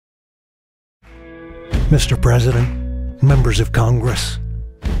Mr. President, members of Congress,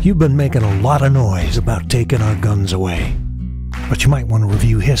 you've been making a lot of noise about taking our guns away. But you might want to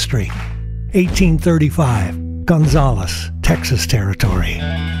review history. 1835, Gonzales, Texas Territory.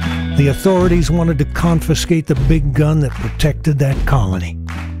 The authorities wanted to confiscate the big gun that protected that colony.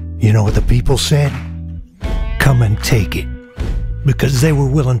 You know what the people said? Come and take it. Because they were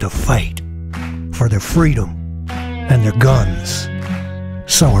willing to fight for their freedom and their guns.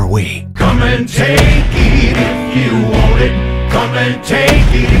 So are we. Come and take it if you want it. Come and take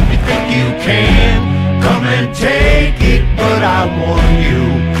it if you think you can. Come and take it, but I warn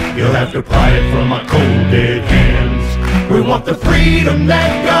you, you'll have to pry it from my cold dead hands. We want the freedom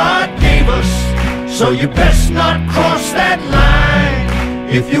that God gave us, so you best not cross that line.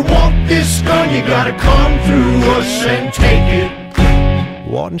 If you want this gun, you gotta come through us and take it.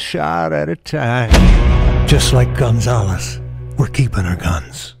 One shot at a time. Just like Gonzales, we're keeping our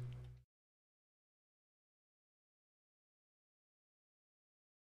guns.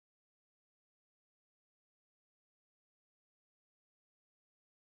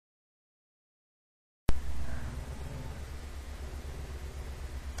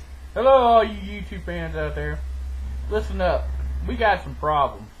 Hello all you YouTube fans out there. Listen up. We got some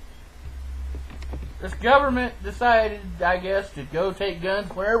problems. This government decided, I guess, to go take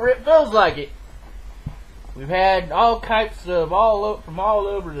guns wherever it feels like it. We've had all types of from all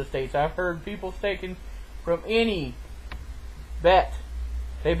over the states. I've heard people taking from any vet.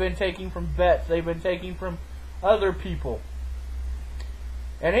 They've been taking from vets. They've been taking from other people.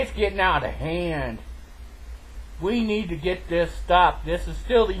 And it's getting out of hand. We need to get this stopped. This is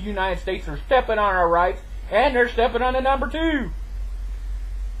still the United States. They're stepping on our rights, and they're stepping on the number 2.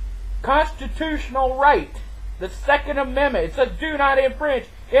 Constitutional right. The Second Amendment. It says do not infringe.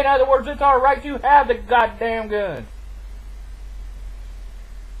 In other words, it's our right to have the goddamn gun.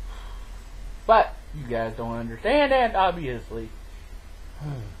 But you guys don't understand that, obviously.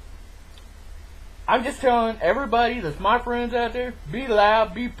 I'm just telling everybody that's my friends out there, be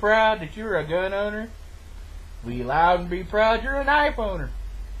loud, be proud that you're a gun owner. Be loud and be proud you're a knife owner.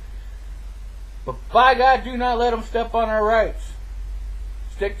 But by God, do not let them step on our rights.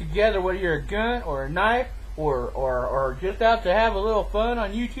 Stick together, whether you're a gun or a knife or just out to have a little fun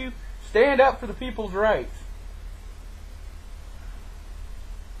on YouTube. Stand up for the people's rights.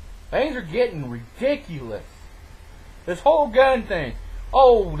 Things are getting ridiculous. This whole gun thing.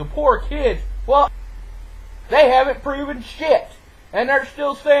 Oh, the poor kids. Well, they haven't proven shit. And they're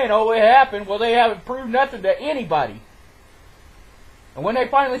still saying, oh, it happened. Well, they haven't proved nothing to anybody. And when they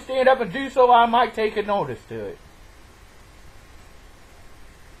finally stand up and do so, I might take a notice to it.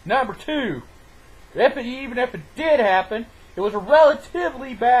 Number 2, even if it did happen, it was a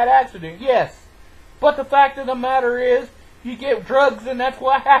relatively bad accident, yes. But the fact of the matter is, you get drugs and that's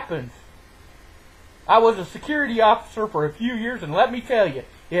what happens. I was a security officer for a few years, and let me tell you,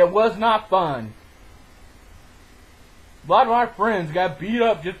 it was not fun. A lot of my friends got beat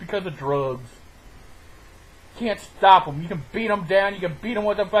up just because of drugs. Can't stop them. You can beat them down. You can beat them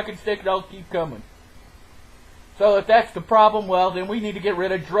with a fucking stick. They'll keep coming. So if that's the problem, well, then we need to get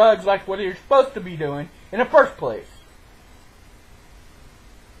rid of drugs like what you're supposed to be doing in the first place.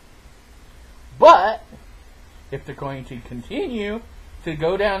 But if they're going to continue to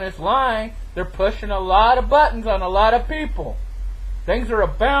go down this line, they're pushing a lot of buttons on a lot of people. Things are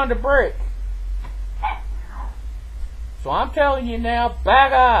bound to break. So I'm telling you now,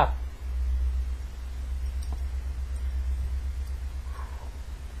 back off.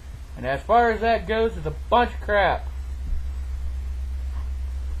 And as far as that goes, it's a bunch of crap.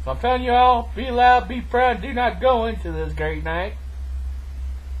 So I'm telling you all, be loud, be proud, do not go into this great night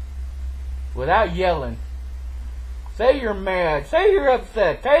without yelling. Say you're mad, say you're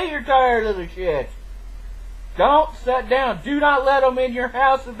upset, say you're tired of the shit. Don't sit down. Do not let them in your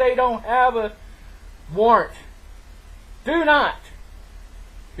house if they don't have a warrant. Do not.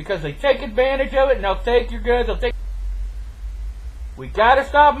 Because they take advantage of it and they'll take your guns. We gotta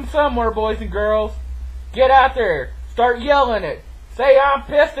stop them somewhere, boys and girls. Get out there. Start yelling it. Say I'm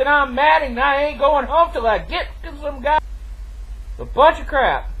pissed and I'm mad and I ain't going home till I get to some guy. It's a bunch of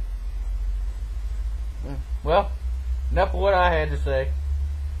crap. Well, enough of what I had to say.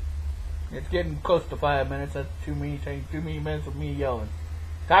 It's getting close to 5 minutes. That's too many minutes of me yelling.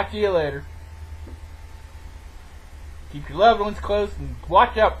 Talk to you later. Keep your loved ones close and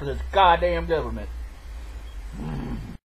watch out for this goddamn government.